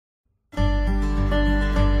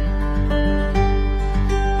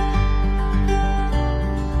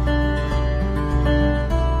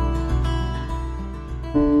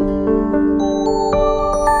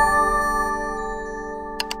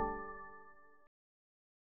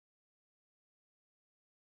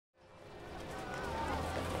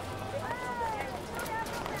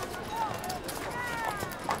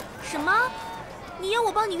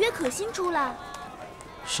我帮你约可心出来。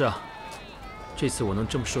是啊，这次我能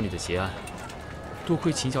这么顺利的结案，多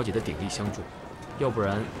亏秦小姐的鼎力相助，要不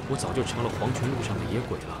然我早就成了黄泉路上的野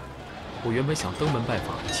鬼了。我原本想登门拜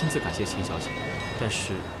访，亲自感谢秦小姐，但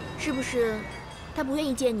是……是不是她不愿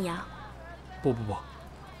意见你啊？不，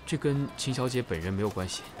这跟秦小姐本人没有关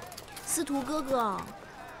系。司徒哥哥，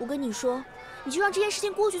我跟你说，你就让这件事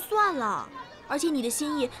情过去算了。而且你的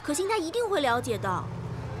心意，可心她一定会了解的。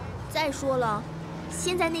再说了，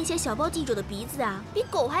现在那些小报记者的鼻子啊，比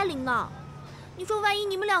狗还灵呢。你说万一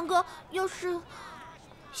你们两个要是……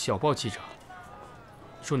小报记者？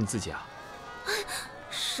说你自己啊？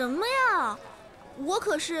什么呀？我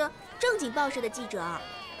可是正经报社的记者。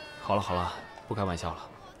好了，不开玩笑了。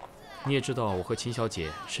你也知道我和秦小姐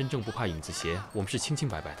身正不怕影子斜，我们是清清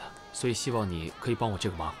白白的，所以希望你可以帮我这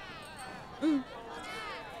个忙。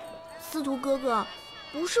司徒哥哥，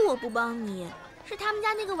不是我不帮你，是他们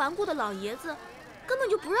家那个顽固的老爷子根本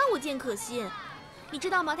就不让我见可心，你知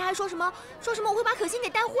道吗？他还说什么我会把可心给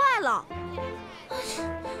带坏了。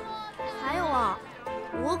还有啊，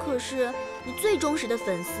我可是你最忠实的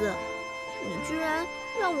粉丝，你居然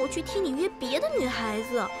让我去替你约别的女孩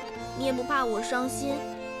子，你也不怕我伤心，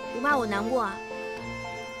不怕我难过啊？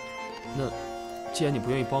那既然你不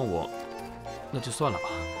愿意帮我，那就算了吧。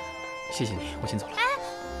谢谢你，我先走了。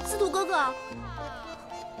司徒哥哥，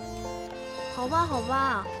好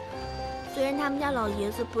吧，虽然他们家老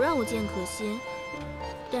爷子不让我见可心，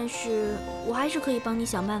但是我还是可以帮你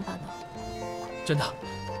想办法的。真的？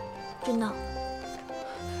真的。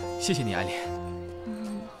谢谢你，爱莲。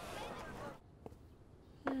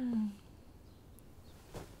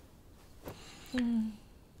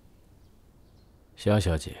萧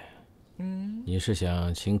小姐，你是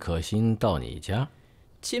想请可心到你家？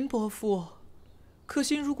秦伯父，可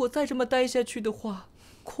心如果再这么待下去的话，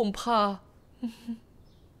恐怕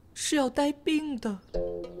是要带病的。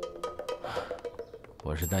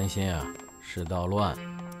我是担心啊，世道乱，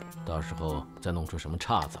到时候再弄出什么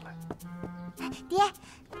岔子来。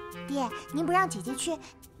爹，您不让姐姐去，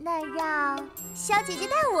那让萧姐姐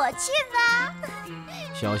带我去吧。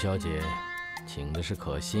萧小姐，请的是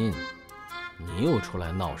可心，你又出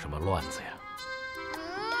来闹什么乱子呀？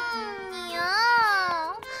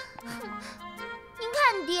您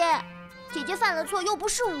看爹，姐姐犯了错又不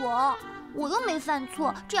是我又没犯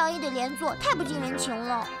错，这样也得连坐，太不近人情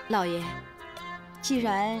了。老爷，既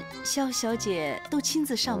然萧小姐都亲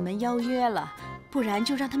自上门邀约了，不然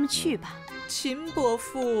就让他们去吧。秦伯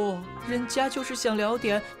父，人家就是想聊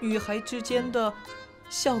点女孩之间的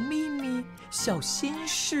小秘密、小心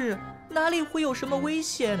事，哪里会有什么危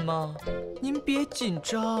险嘛？您别紧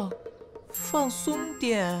张，放松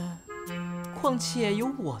点。况且有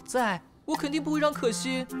我在，我肯定不会让可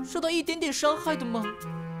心受到一点点伤害的嘛。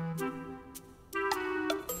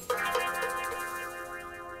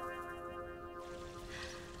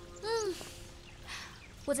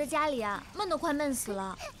我在家里啊，闷都快闷死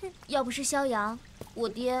了。要不是肖阳，我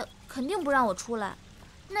爹肯定不让我出来。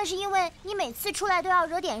那是因为你每次出来都要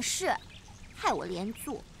惹点事，害我连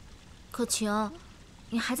坐。可晴，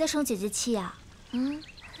你还在生姐姐气呀？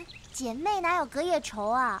姐妹哪有隔夜仇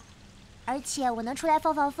啊？而且我能出来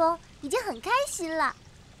放放风，已经很开心了。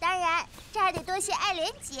当然，这还得多谢爱莲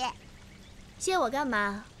姐。谢我干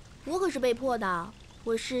嘛？我可是被迫的，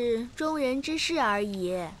我是忠人之事而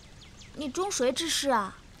已。你忠谁之事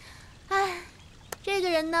啊？哎，这个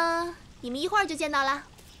人呢，你们一会儿就见到了。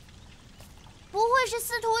不会是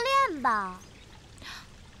司徒恋吧？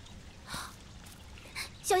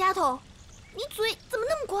小丫头，你嘴怎么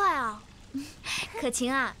那么快啊？可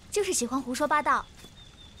晴啊，就是喜欢胡说八道。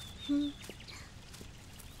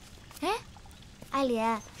哎，爱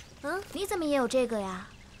莲，你怎么也有这个呀？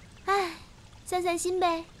哎，散散心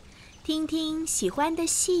呗，听听喜欢的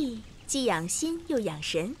戏，既养心又养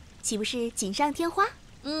神，岂不是锦上添花？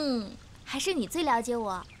还是你最了解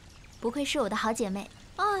我，不愧是我的好姐妹。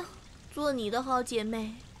哎，做你的好姐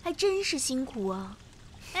妹还真是辛苦啊。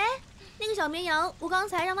哎，那个小绵羊，我刚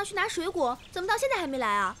才让他去拿水果，怎么到现在还没来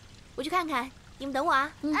啊？我去看看，你们等我啊。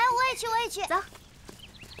哎，我也去。走。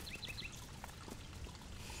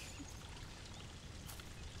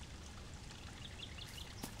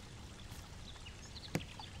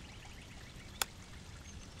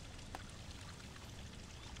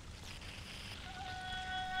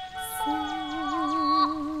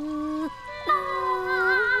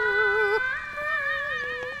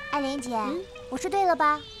爱莲姐，我说对了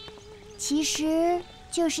吧？其实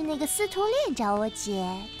就是那个司徒恋找我姐，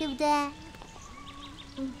对不对？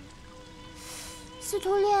司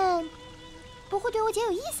徒恋不会对我姐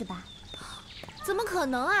有意思吧？怎么可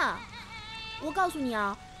能啊！我告诉你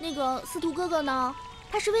啊，那个司徒哥哥呢，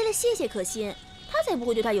他是为了谢谢可心，他才不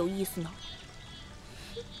会对他有意思呢。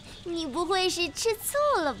你不会是吃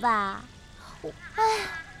醋了吧？哎，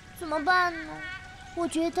怎么办呢？我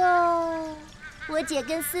觉得我姐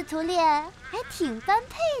跟司徒恋还挺般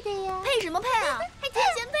配的呀。配什么配啊？还天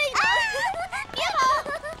仙配呢！别跑！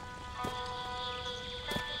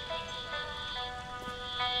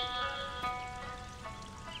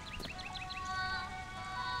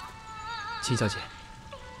秦小姐，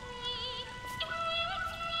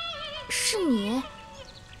是你？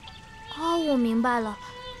哦，我明白了，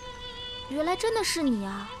原来真的是你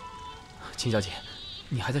啊！秦小姐，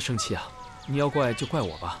你还在生气啊？你要怪就怪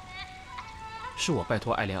我吧。是我拜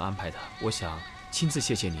托爱莲安排的，我想亲自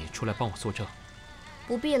谢谢你出来帮我作证。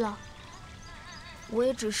不必了，我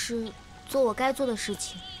也只是做我该做的事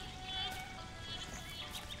情。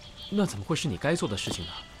那怎么会是你该做的事情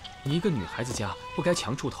呢？你一个女孩子家不该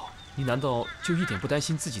强出头，你难道就一点不担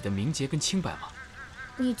心自己的名节跟清白吗？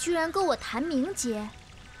你居然跟我谈名节！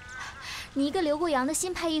你一个留过洋的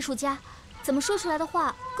新派艺术家，怎么说出来的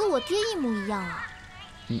话跟我爹一模一样啊？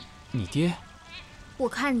你爹？我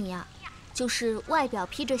看你啊，就是外表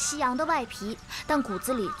披着西洋的外皮，但骨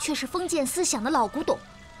子里却是封建思想的老古董。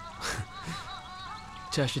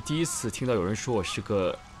这还是第一次听到有人说我是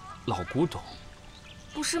个老古董。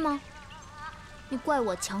不是吗？你怪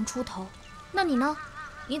我强出头，那你呢？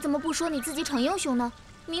你怎么不说你自己逞英雄呢？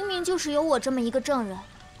明明就是有我这么一个证人，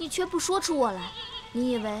你却不说出我来。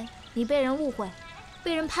你以为你被人误会，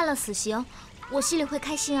被人判了死刑，我心里会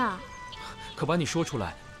开心啊？可把你说出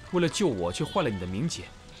来，为了救我却坏了你的名节，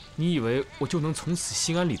你以为我就能从此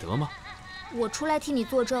心安理得吗？我出来替你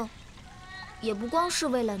作证，也不光是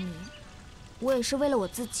为了你，我也是为了我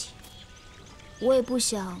自己。我也不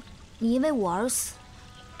想你因为我而死，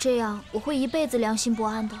这样我会一辈子良心不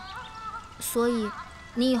安的。所以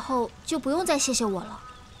你以后就不用再谢谢我了。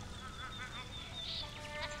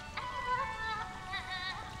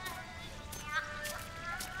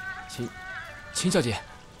秦小姐，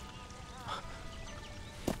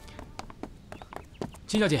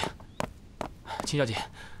秦小姐，秦小姐，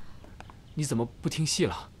你怎么不听戏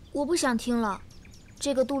了？我不想听了，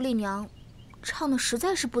这个杜丽娘唱的实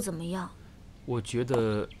在是不怎么样。我觉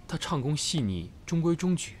得她唱功细腻，中规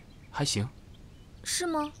中矩，还行。是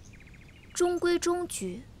吗？中规中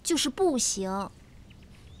矩就是不行。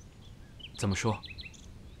怎么说？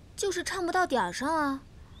就是唱不到点儿上啊。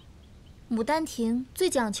《牡丹亭》最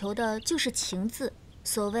讲求的就是情字，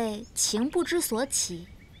所谓情不知所起，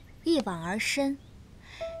一往而深。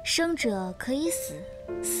生者可以死，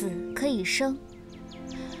死可以生。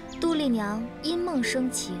杜丽娘因梦生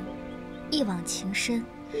情，一往情深，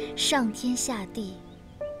上天下地，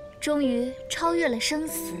终于超越了生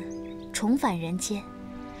死，重返人间，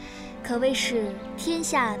可谓是天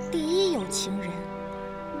下第一有情人。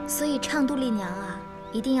所以唱杜丽娘啊，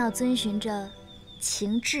一定要遵循着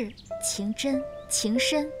情至、情真、情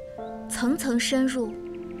深，层层深入，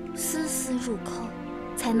丝丝入扣，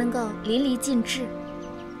才能够淋漓尽致。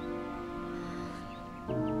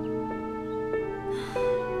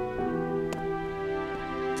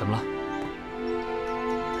怎么了？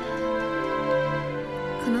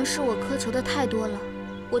可能是我苛求的太多了，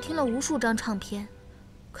我听了无数张唱片，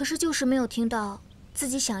可是就是没有听到自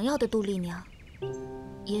己想要的杜丽娘。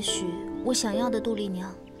也许我想要的杜丽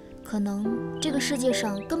娘，可能这个世界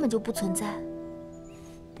上根本就不存在。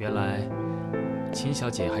原来秦小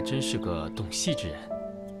姐还真是个懂戏之人。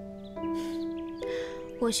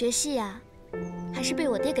我学戏呀，还是被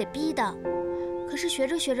我爹给逼的，可是学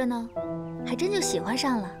着学着呢，还真就喜欢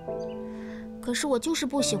上了。可是我就是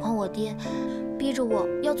不喜欢我爹逼着我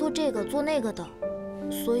要做这个做那个的，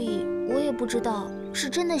所以我也不知道是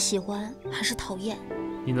真的喜欢还是讨厌。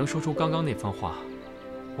你能说出刚刚那番话，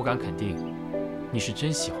我敢肯定你是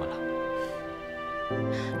真喜欢了。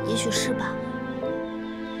也许是吧。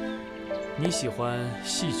你喜欢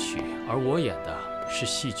戏曲，而我演的是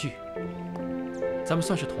戏剧，咱们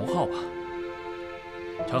算是同号吧。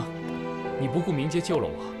成，你不顾名节救了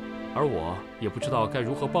我，而我也不知道该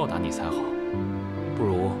如何报答你才好，不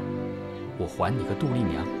如我还你个杜丽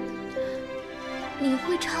娘。你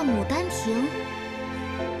会唱《牡丹亭》？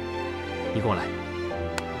你跟我来。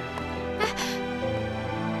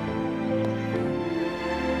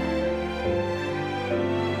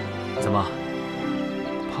怎么？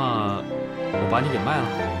怕我把你给卖了？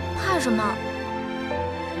怕什么？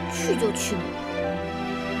去就去嘛。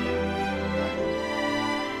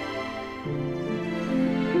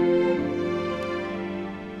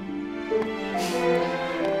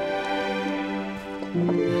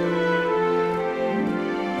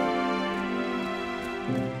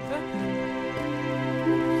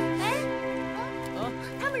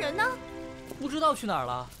他们人呢？不知道去哪儿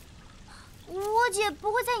了。我我姐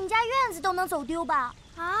不会在你家院子都能走丢吧？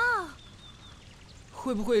啊，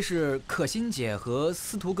会不会是可心姐和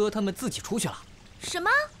司徒哥他们自己出去了？什么？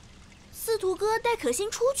司徒哥带可心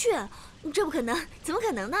出去？这不可能，怎么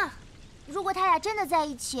可能呢？如果他俩真的在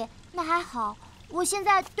一起，那还好。我现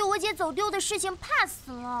在对我姐走丢的事情怕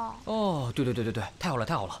死了。哦，对，太好了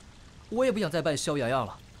太好了，我也不想再扮肖洋洋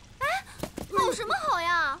了。哎，好什么好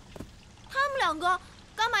呀？他们两个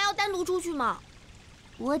干嘛要单独出去嘛？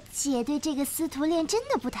我姐对这个司徒恋真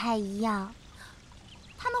的不太一样，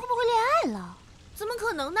他们会不会恋爱了？怎么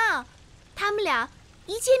可能呢？他们俩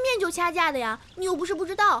一见面就掐架的呀，你又不是不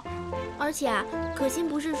知道。而且啊，可心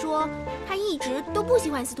不是说他一直都不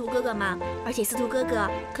喜欢司徒哥哥吗？而且司徒哥哥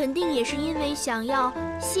肯定也是因为想要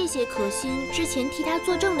谢谢可心之前替他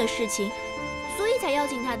作证的事情，所以才邀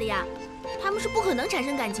请他的呀。他们是不可能产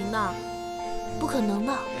生感情的，不可能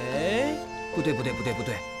的。哎，不对，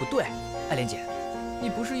爱莲姐，你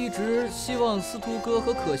不是一直希望司徒哥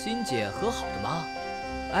和可心姐和好的吗？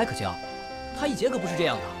哎，可笑，他以前可不是这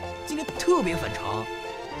样的，今天特别反常。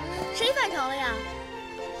谁反常了呀？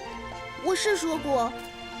我是说过，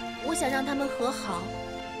我想让他们和好，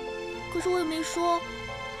可是我也没说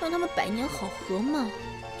让他们百年好合嘛。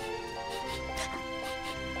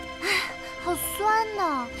哎，好酸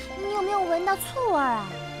呐！你有没有闻到醋味啊？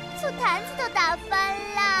醋坛子都打翻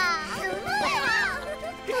了。什么呀？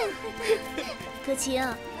可晴，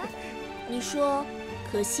你说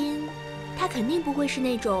可心，她肯定不会是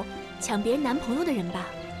那种抢别人男朋友的人吧？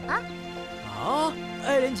啊，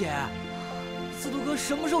爱莲姐，司徒哥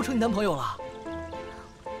什么时候成你男朋友了？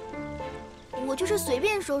我就是随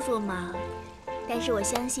便说说嘛，但是我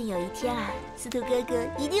相信有一天啊，司徒哥哥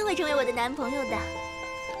一定会成为我的男朋友的。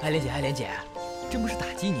爱莲姐，真不是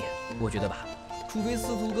打击你，我觉得吧，除非司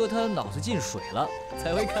徒哥他脑子进水了，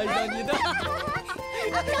才会看上你的。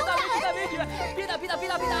别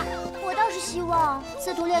打！我倒是希望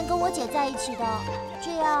司徒恋跟我姐在一起的，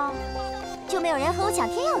这样就没有人和我抢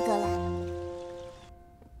天耀哥了。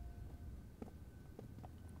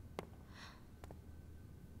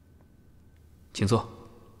请坐。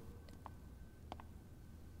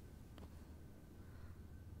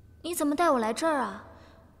你怎么带我来这儿啊？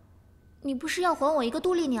你不是要还我一个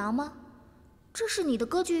杜丽娘吗？这是你的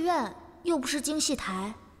歌剧院，又不是京戏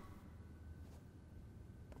台。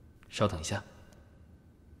稍等一下。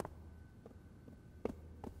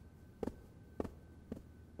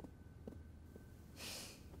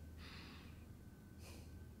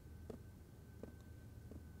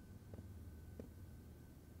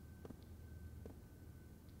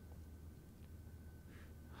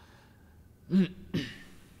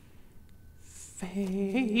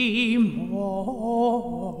飞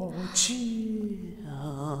莫将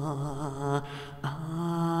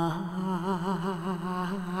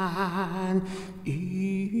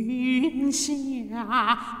云下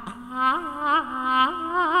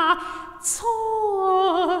翠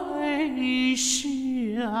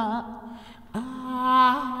雪。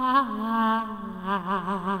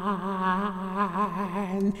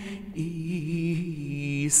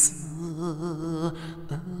一丝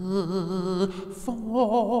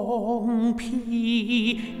风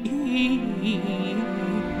披。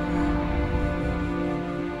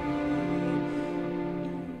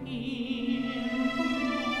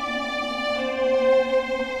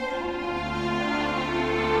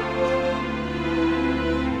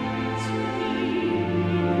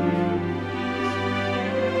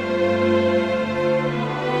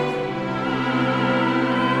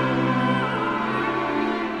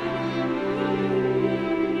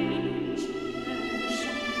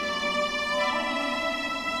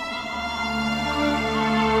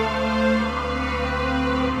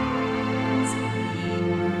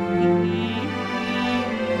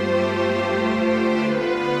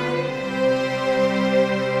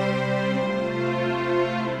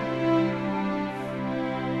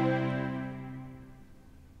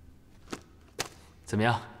怎么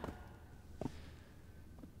样？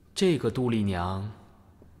这个杜丽娘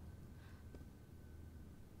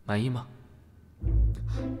满意吗？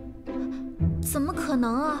怎么可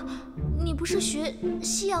能啊！你不是学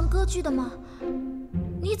西洋歌剧的吗？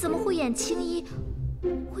你怎么会演青衣，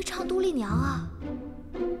会唱杜丽娘啊？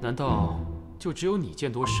难道就只有你见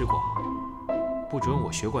多识广，不准我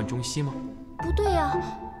学贯中西吗？不对呀，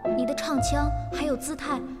你的唱腔还有姿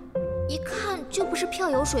态，一看就不是票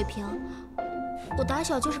友水平。我打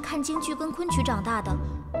小就是看京剧跟昆曲长大的，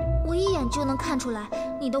我一眼就能看出来，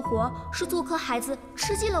你的活是做客孩子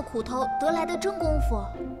吃尽了苦头得来的真功夫。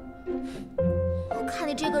我看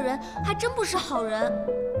你这个人还真不是好人。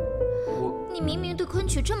你明明对昆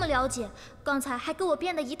曲这么了解，刚才还给我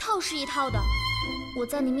编得一套是一套的。我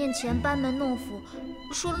在你面前班门弄斧，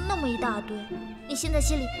说了那么一大堆，你现在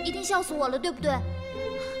心里一定笑死我了，对不对？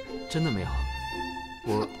真的没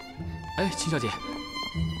有，哎，秦小姐，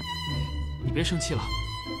你别生气了，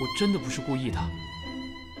我真的不是故意的，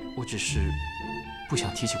我只是不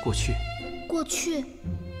想提起过去。过去？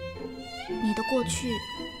你的过去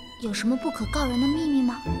有什么不可告人的秘密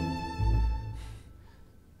吗？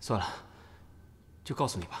算了，就告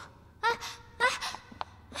诉你吧。哎，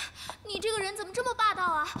你这个人怎么这么霸道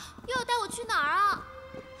啊？又要带我去哪儿啊？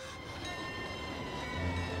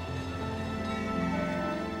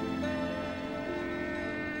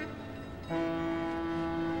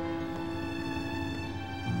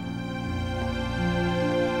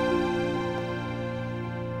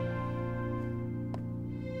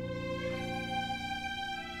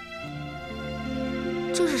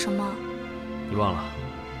这是什么？你忘了，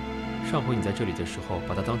上回你在这里的时候，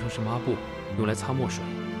把它当成是抹布，用来擦墨水。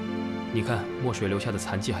你看，墨水留下的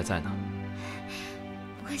残迹还在呢。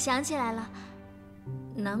我想起来了，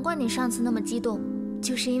难怪你上次那么激动，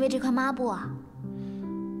就是因为这块抹布啊。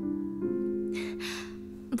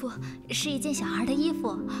不是一件小孩的衣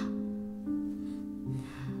服。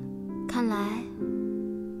看来，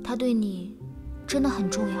它对你真的很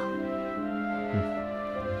重要。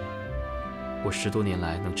我10多年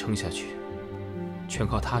来能撑下去，全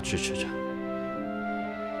靠它支持着。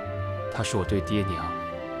它是我对爹娘、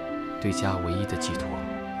对家唯一的寄托。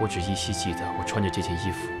我只依稀记得我穿着这件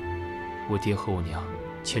衣服，我爹和我娘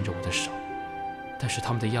牵着我的手，但是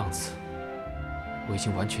他们的样子，我已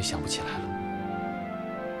经完全想不起来了。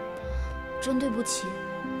真对不起，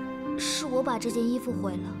是我把这件衣服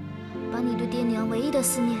毁了，把你对爹娘唯一的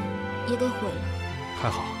思念也给毁了。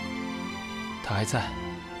还好，它还在。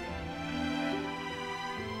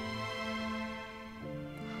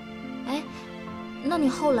那你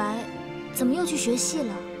后来怎么又去学戏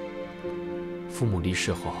了？父母离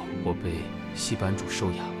世后，我被戏班主收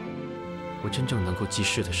养。我真正能够记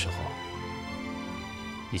事的时候，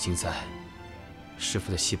已经在师傅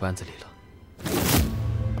的戏班子里了。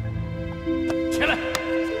起来，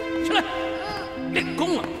起来，练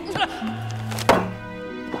功了，起来！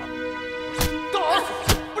打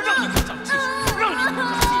死！不让你们长记性，不让你们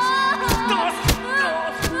长记性！打死！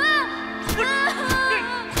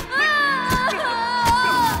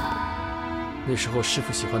那时候师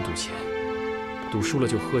傅喜欢赌钱，赌输了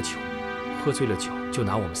就喝酒，喝醉了酒就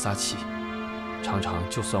拿我们撒气，常常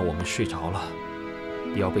就算我们睡着了，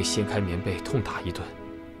也要被掀开棉被痛打一顿。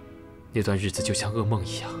那段日子就像噩梦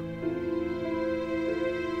一样。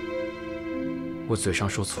我嘴上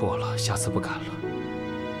说错了，下次不敢了。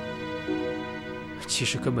其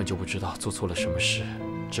实根本就不知道做错了什么事，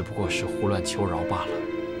只不过是胡乱求饶罢了。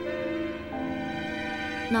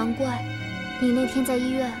难怪你那天在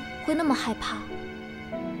医院会那么害怕，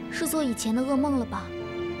是做以前的噩梦了吧？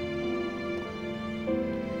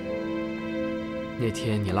那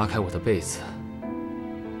天你拉开我的被子，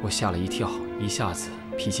我吓了一跳，一下子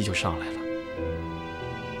脾气就上来了。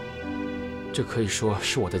这可以说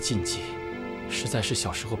是我的禁忌，实在是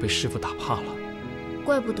小时候被师傅打怕了。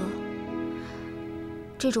怪不得，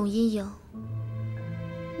这种阴影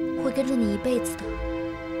会跟着你一辈子的。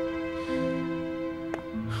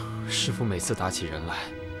师傅每次打起人来，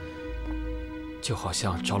就好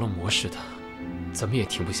像着了魔似的，怎么也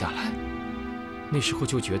停不下来。那时候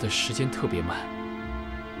就觉得时间特别慢，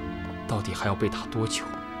到底还要被打多久？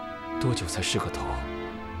多久才是个头？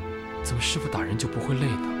怎么师傅打人就不会累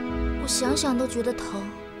呢？我想想都觉得疼。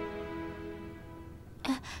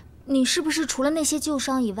哎，你是不是除了那些旧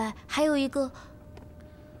伤以外，还有一个？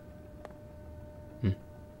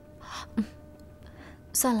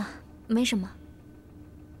算了，没什么。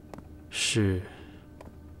是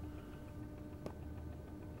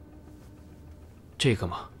这个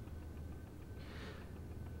吗？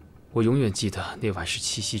我永远记得那晚是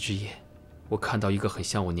七夕之夜，我看到一个很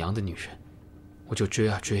像我娘的女人，我就追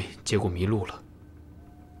啊追，结果迷路了。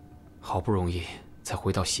好不容易才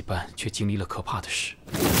回到戏班，却经历了可怕的事。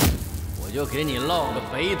我就给你烙个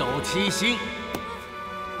北斗七星，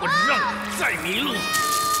我让你再迷路，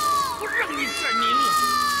我让你再迷路，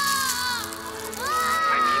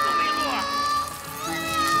还迷不迷路啊？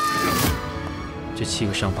这7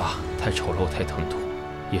个伤疤太丑陋、太疼痛，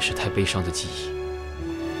也是太悲伤的记忆。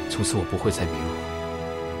从此我不会再迷路，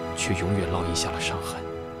却永远烙印下了伤痕。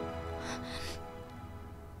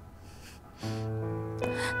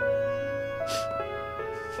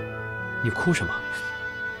你哭什么？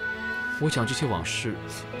我讲这些往事，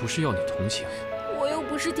不是要你同情。我又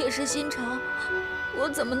不是铁石心肠，我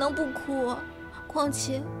怎么能不哭啊？况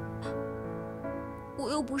且，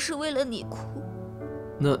我又不是为了你哭。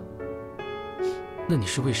那你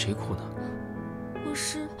是为谁哭呢？我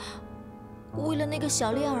是为了那个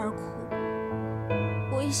小恋而哭。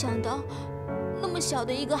我一想到那么小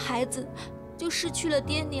的一个孩子就失去了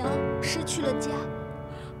爹娘，失去了家，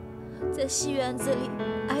在戏园子里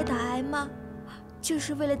挨打挨骂，就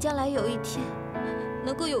是为了将来有一天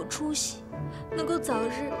能够有出息，能够早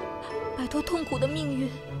日摆脱痛苦的命运，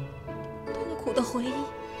痛苦的回忆。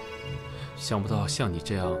想不到像你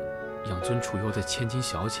这样养尊处优的千金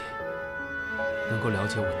小姐，能够了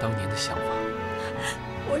解我当年的想法。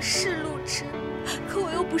我是路痴，可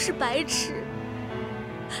我又不是白痴，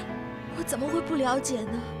我怎么会不了解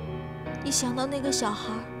呢？一想到那个小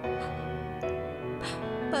孩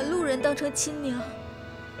把路人当成亲娘，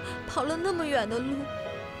跑了那么远的路，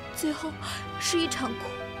最后是一场空，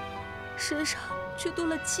身上却多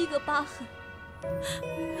了7个疤痕，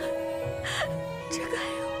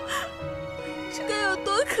这该有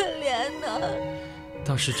多可怜呢？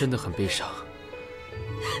当时真的很悲伤，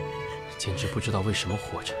简直不知道为什么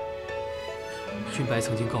活着。君白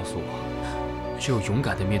曾经告诉我，只有勇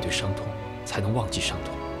敢地面对伤痛，才能忘记伤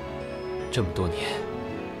痛。这么多年，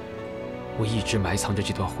我一直埋藏着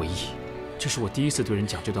这段回忆。这是我第一次对人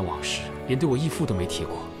讲这段往事，连对我义父都没提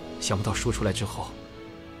过。想不到说出来之后，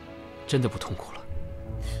真的不痛苦了。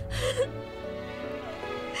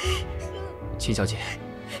秦小姐，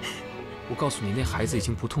我告诉你，那孩子已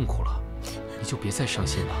经不痛苦了，你就别再伤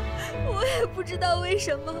心了。我也不知道为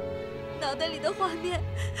什么，脑袋里的画面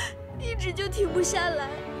一直就停不下来，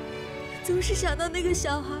总是想到那个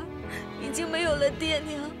小孩已经没有了爹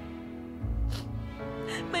娘，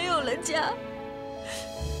没有了家，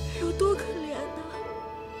有多可怜呢？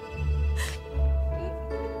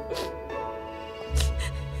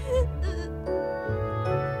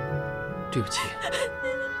对不起，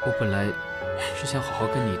我本来是想好好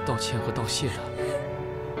跟你道歉和道谢的，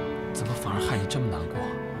怎么反而害你这么难过？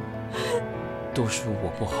都是我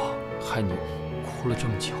不好，害你哭了这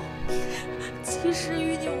么久。其实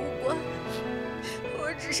与你无关，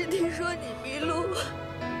我只是听说你迷路，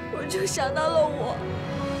我就想到了我。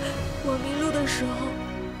我迷路的时候，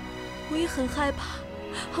我也很害怕，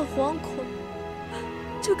很惶恐，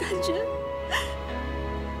就感觉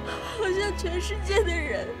好像全世界的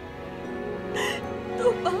人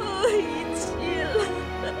都把我遗弃了。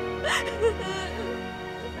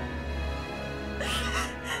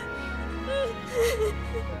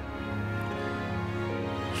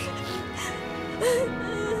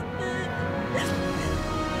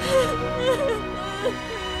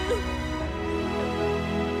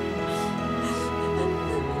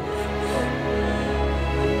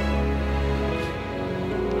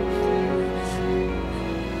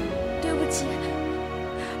对不起，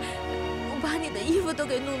我把你的衣服都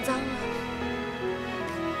给弄脏了。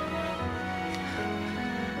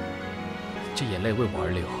这眼泪为我而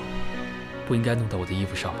流，不应该弄到我的衣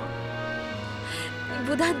服上吗？你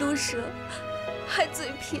不但毒舌，还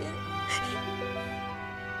嘴贫。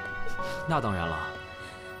那当然了，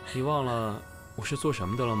你忘了我是做什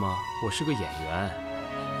么的了吗？我是个演员，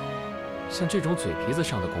像这种嘴皮子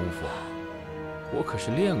上的功夫，我可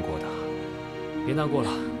是练过的。别难过了，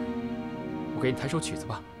我给你弹首曲子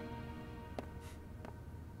吧。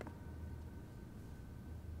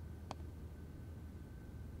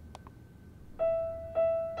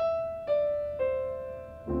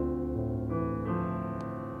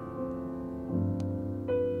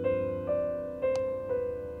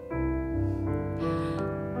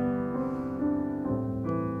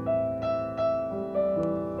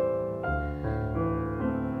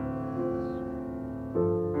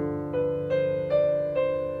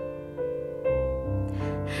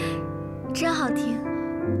真好听，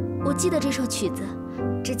我记得这首曲子，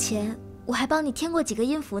之前我还帮你添过几个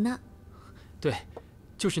音符呢。对，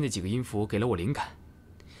就是那几个音符给了我灵感。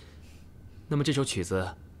那么这首曲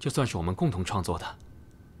子就算是我们共同创作的。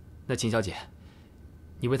那秦小姐，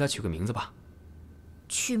你为它取个名字吧。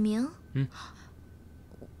取名？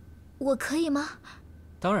我可以吗？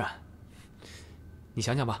当然，你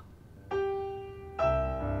想想吧。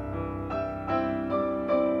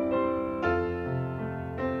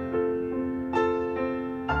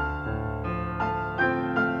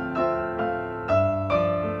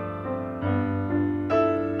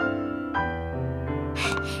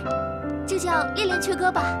就叫《恋恋阙歌》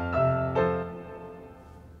吧。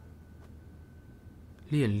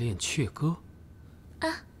恋恋阙歌。啊，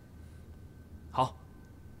好，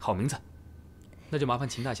好名字。那就麻烦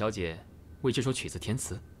秦大小姐为这首曲子填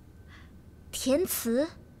词。填词？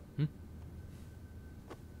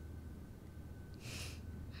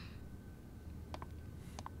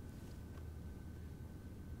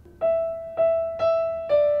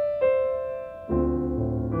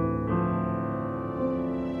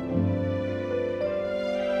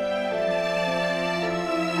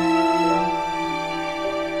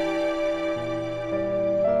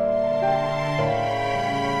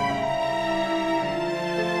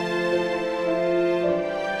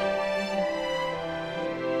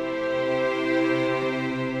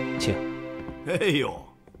哎呦，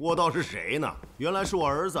我倒是谁呢？原来是我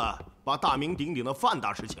儿子把大名鼎鼎的范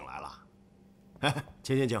大师请来了。哎，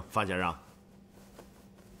请，范先生。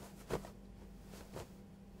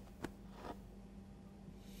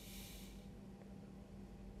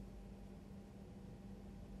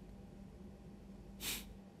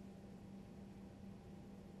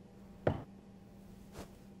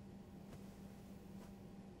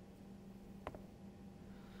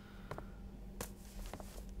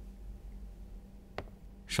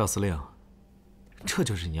少司令，这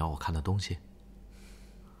就是你要我看的东西？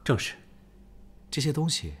正是。这些东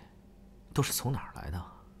西都是从哪儿来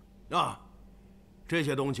的？啊，这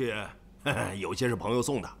些东西，有些是朋友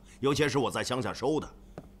送的，有些是我在乡下收的，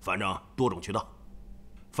反正多种渠道。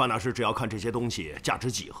范大师只要看这些东西价值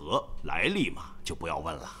几何，来历嘛，就不要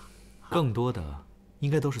问了。更多的应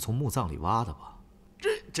该都是从墓葬里挖的吧？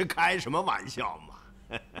这开什么玩笑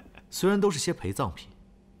嘛！虽然都是些陪葬品，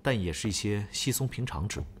但也是一些稀松平常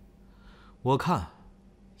之物。我看，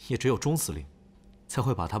也只有钟司令才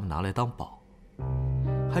会把它们拿来当宝。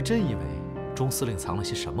还真以为钟司令藏了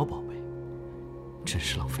些什么宝贝，真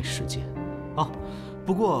是浪费时间。啊，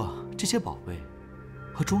不过这些宝贝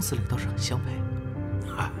和钟司令倒是很相配。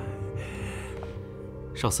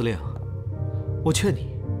少司令，我劝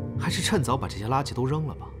你还是趁早把这些垃圾都扔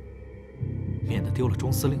了吧，免得丢了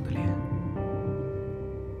钟司令的脸。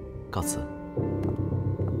告辞。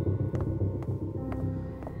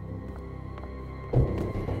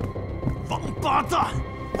王八蛋！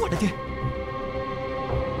我的爹！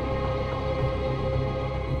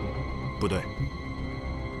不对，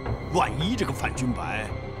万一这个范君白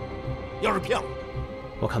要是骗我，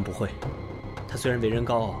我看不会。他虽然为人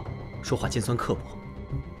高傲，说话尖酸刻薄，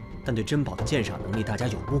但对珍宝的鉴赏能力大家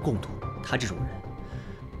有目共睹。他这种人，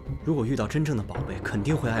如果遇到真正的宝贝，肯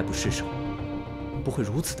定会爱不释手，不会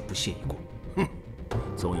如此的不屑一顾。哼，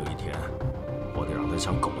总有一天，我得让他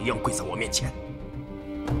像狗一样跪在我面前。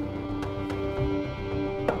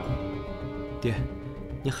爹，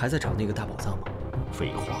您还在找那个大宝藏吗？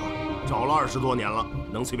废话，找了20多年了，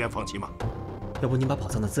能随便放弃吗？要不您把宝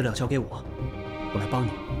藏的资料交给我，我来帮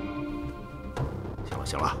你。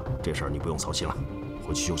行了，这事儿你不用操心了，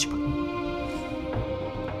回去休息吧。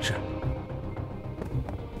是。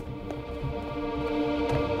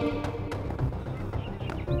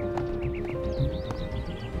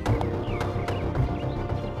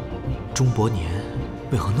钟伯年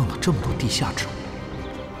为何弄了这么多地下之物？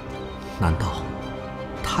难道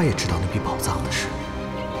他也知道那笔宝藏的事？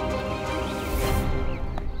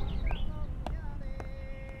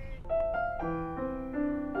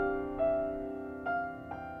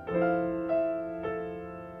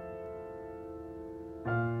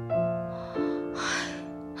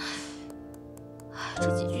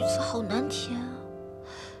这几句词好难填啊！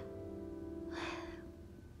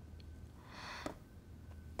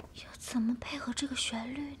要怎么配合这个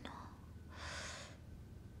旋律呢？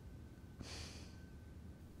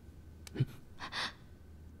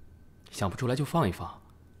想不出来就放一放，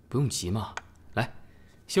不用急嘛。来，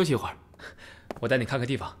休息一会儿，我带你看个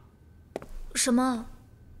地方。什么？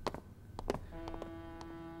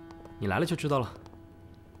你来了就知道了。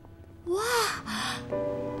哇！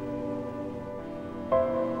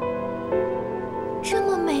这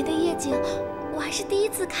么美的夜景，我还是第一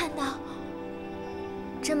次看到。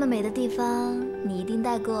这么美的地方，你一定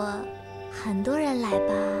带过很多人来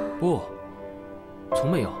吧？不，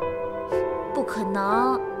从没有。不可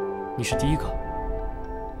能。你是第一个。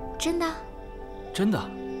真的？真的。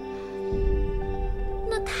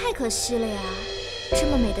那太可惜了呀！这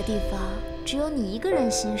么美的地方，只有你一个人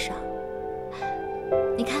欣赏。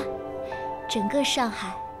你看，整个上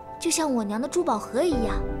海就像我娘的珠宝盒一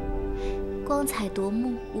样，光彩夺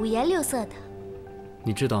目，五颜六色的。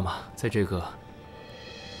你知道吗？在这个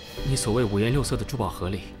你所谓五颜六色的珠宝盒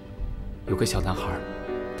里，有个小男孩，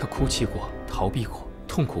他哭泣过，逃避过，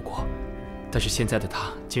痛苦过，但是现在的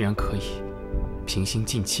他竟然可以平心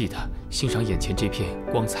静气地欣赏眼前这片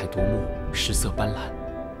光彩夺目、十色斑斓。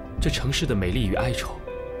这城市的美丽与哀愁，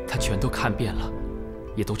他全都看遍了，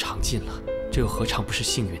也都尝尽了。这又何尝不是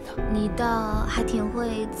幸运呢？你倒还挺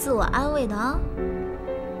会自我安慰的啊。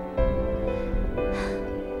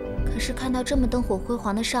可是看到这么灯火辉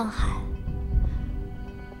煌的上海，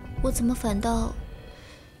我怎么反倒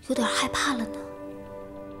有点害怕了呢？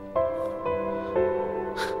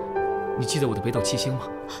你记得我的北斗七星吗？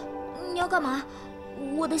你要干嘛？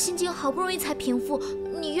我的心情好不容易才平复，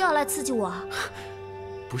你又要来刺激我啊？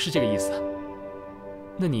不是这个意思。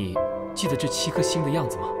那你记得这7颗星的样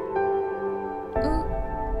子吗？嗯。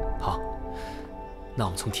好，那我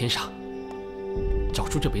们从天上找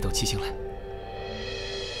出这北斗七星来。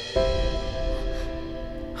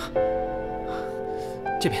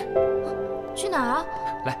这边。去哪儿啊？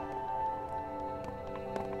来，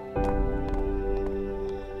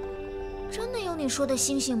真的有你说的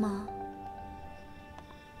星星吗？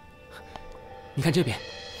你看这边。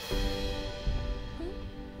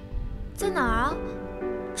在哪儿啊？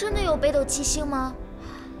真的有北斗七星吗？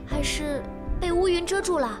还是被乌云遮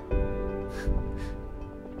住了？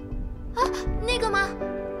啊，那个吗？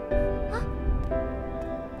啊，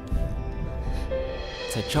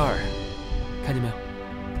在这儿，看见没有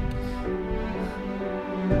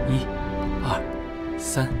？1、2、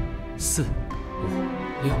3、4、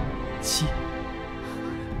5、6、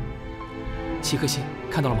7，7颗星，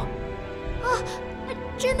看到了吗？啊，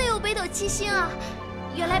真的有北斗七星啊！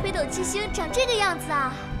原来北斗七星长这个样子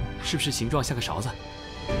啊！是不是形状像个勺子？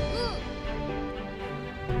嗯。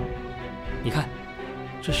你看，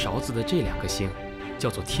这勺子的这2个星叫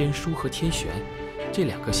做天枢和天璇，这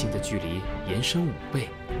2个星的距离延伸5倍，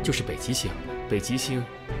就是北极星。北极星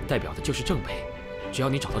代表的就是正北，只要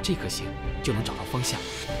你找到这颗星，就能找到方向。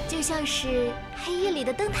就像是黑夜里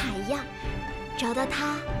的灯塔一样，找到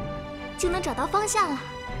它，就能找到方向了，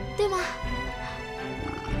对吗？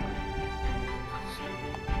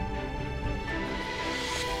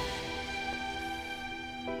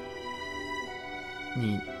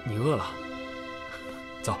你饿了？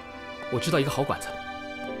走，我知道一个好馆子。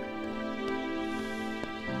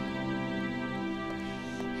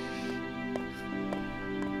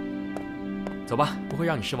走吧，不会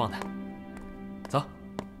让你失望的。走。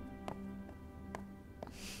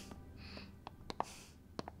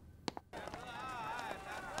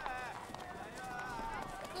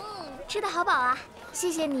吃得好饱啊！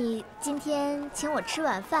谢谢你今天请我吃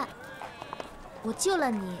晚饭，我救了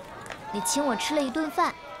你，你请我吃了一顿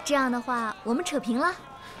饭，这样的话我们扯平了。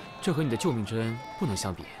这和你的救命之恩不能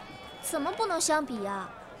相比。怎么不能相比呀？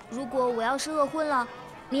如果我要是饿昏了，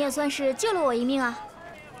你也算是救了我一命啊，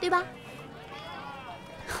对吧？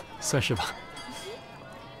算是吧。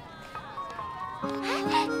小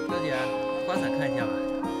姐，花伞看一下吧。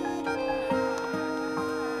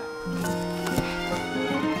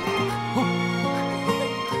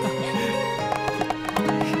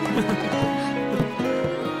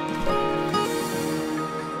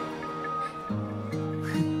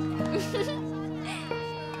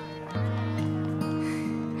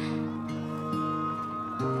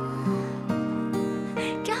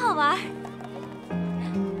真好玩。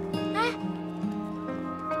哎，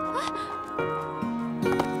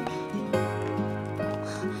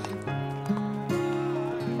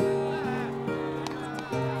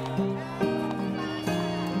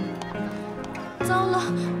糟了，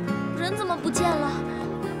人怎么不见了？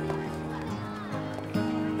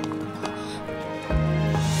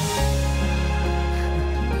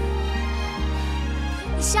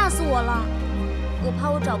你吓死我了！我怕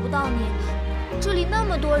我找不到你，这里那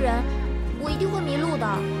么多人，我一定会迷路的。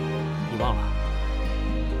你忘了？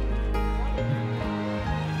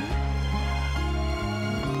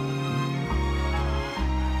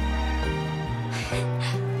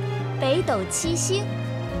北斗七星，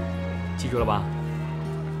记住了吧？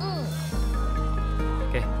嗯，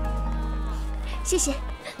给，谢谢。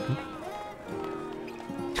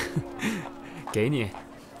给你，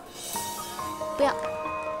不要。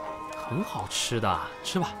很好吃的，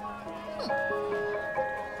吃吧。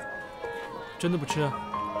真的不吃？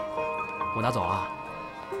我拿走了。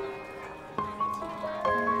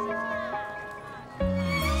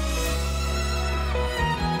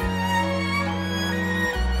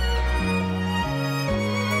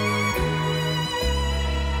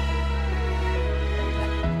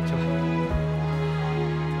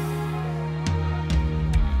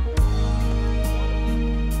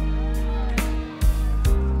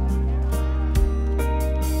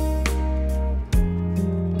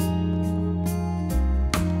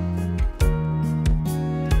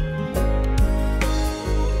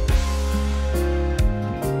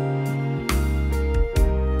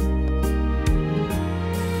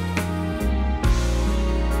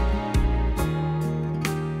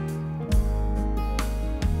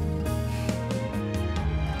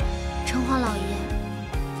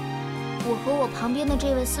旁边的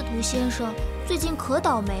这位司徒先生最近可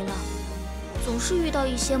倒霉了，总是遇到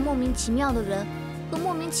一些莫名其妙的人和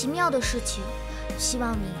莫名其妙的事情。希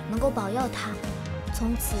望你能够保佑他，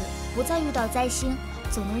从此不再遇到灾星，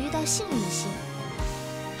总能遇到幸运星。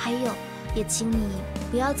还有，也请你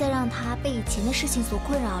不要再让他被以前的事情所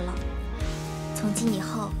困扰了。从今以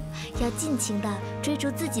后，要尽情地追逐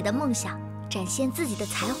自己的梦想，展现自己的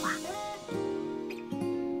才华。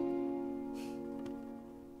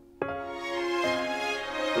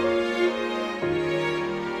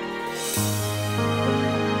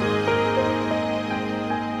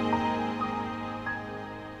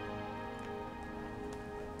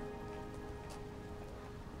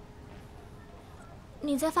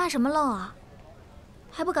你在发什么愣啊？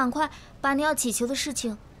还不赶快把你要祈求的事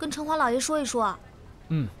情跟城隍老爷说一说？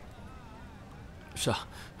嗯，是啊。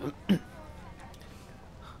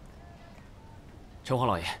城隍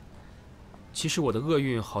老爷，其实我的厄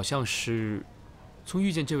运好像是从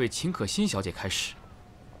遇见这位秦可心小姐开始，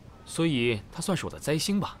所以她算是我的灾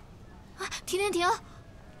星吧。啊，停！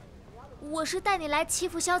我是带你来祈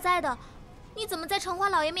福消灾的，你怎么在城隍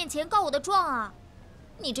老爷面前告我的状啊？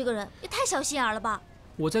你这个人也太小心眼了吧！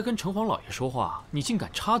我在跟城隍老爷说话，你竟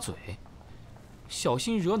敢插嘴，小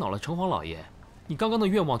心惹恼了城隍老爷，你刚刚的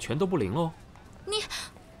愿望全都不灵喽。你，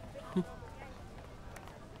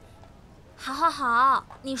好，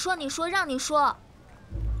你说，让你说。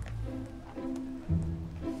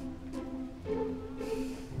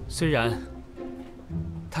虽然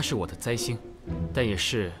她是我的灾星，但也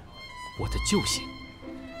是我的救星。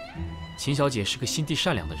秦小姐是个心地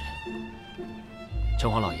善良的人，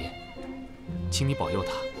城隍老爷，请你保佑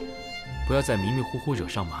她，不要再迷迷糊糊惹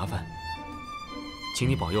上麻烦。请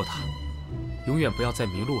你保佑她，永远不要再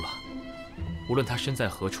迷路了。无论她身在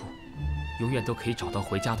何处，永远都可以找到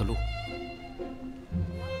回家的路。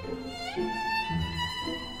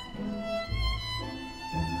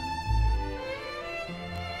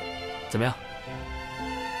怎么样？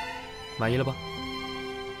满意了吧？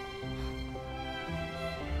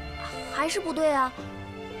还是不对啊！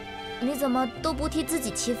你怎么都不替自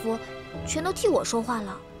己祈福，全都替我说话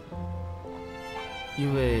了？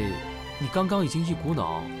因为你刚刚已经一股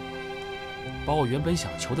脑把我原本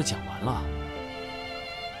想求的讲完了。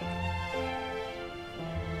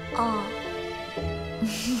哦。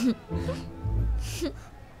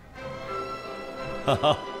哈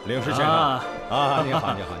哈，领事先生啊，你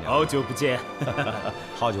好，好久不见，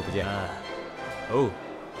好久不见。哦，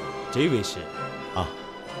这位是啊，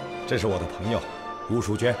这是我的朋友吴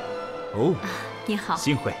淑娟。哦，你好，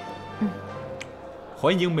幸会。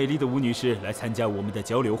欢迎美丽的吴女士来参加我们的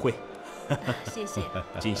交流会。谢谢。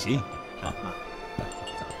进行。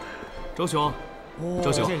周兄，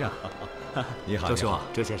周兄先生，你好，周兄啊，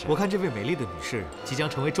周先生，我看这位美丽的女士即将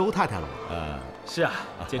成为周太太了嘛？是啊，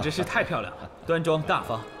简直是太漂亮了，端庄大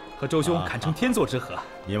方，和周兄堪称天作之合。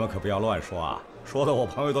你们可不要乱说啊，说的我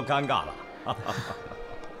朋友都尴尬了。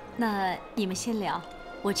那你们先聊，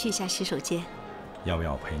我去一下洗手间。要不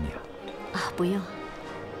要我陪你啊？啊，不用。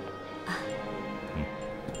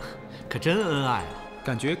可真恩爱啊！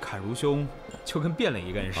感觉侃如兄就跟变了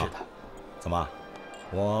一个人似的。怎么，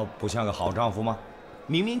我不像个好丈夫吗？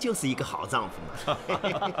明明就是一个好丈夫嘛！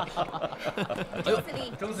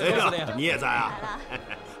周司令，你也在啊？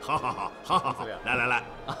好，来，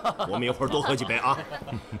我们一会儿多喝几杯啊！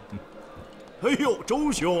哎呦，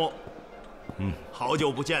周兄，好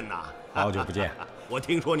久不见呐！好久不见。我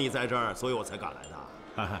听说你在这儿，所以我才赶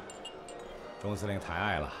来的。钟司令抬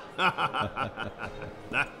爱了。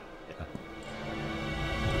来。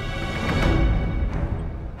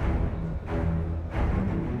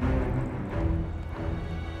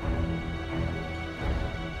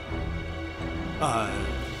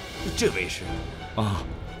这位是啊，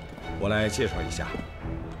我来介绍一下，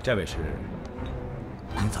这位是。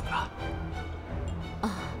您怎么了？啊，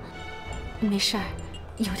没事儿，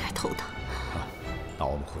有点头疼。那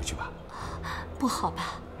我们回去吧。不好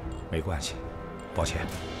吧？没关系，抱歉。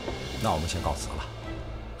那我们先告辞了。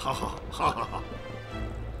好。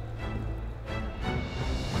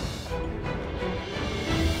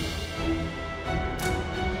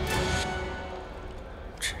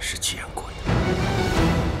真是见鬼！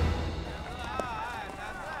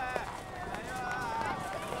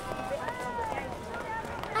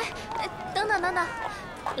等等，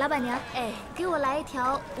老板娘，给我来一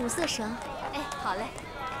条5色绳。好嘞，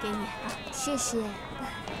给你啊，谢谢。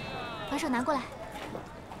把手拿过来，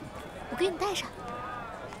我给你戴上。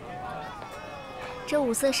这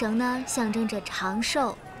5色绳呢，象征着长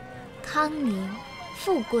寿、康宁、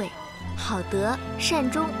富贵、好德、善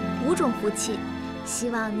终5种福气。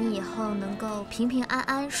希望你以后能够平平安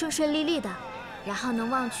安、顺顺利利的，然后能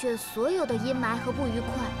忘却所有的阴霾和不愉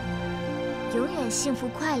快，永远幸福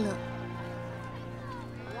快乐。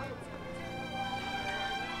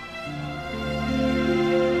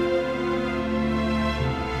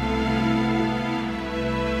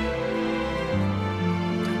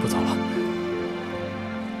不早了，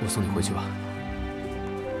我送你回去吧。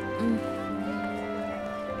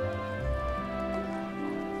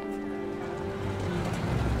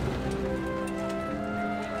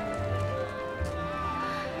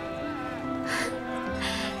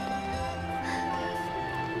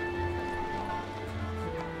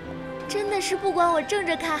真的是不管我正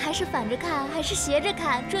着看还是反着看还是斜着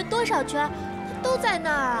看，转多少圈，它都在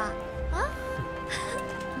那儿啊！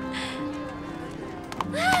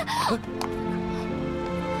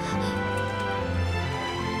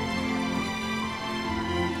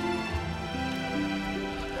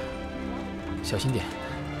小心点，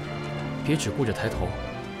别只顾着抬头，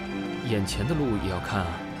眼前的路也要看啊。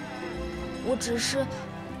我只是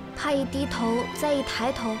怕一低头再一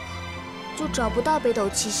抬头，就找不到北斗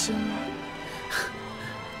七星了。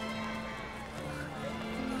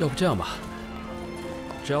要不这样吧，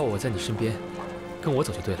只要我在你身边，跟我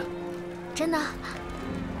走就对了。真的？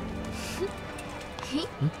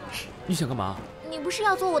你想干嘛？你不是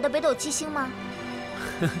要做我的北斗七星吗？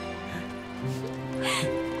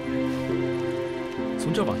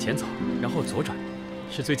从这儿往前走，然后左转，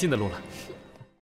是最近的路了。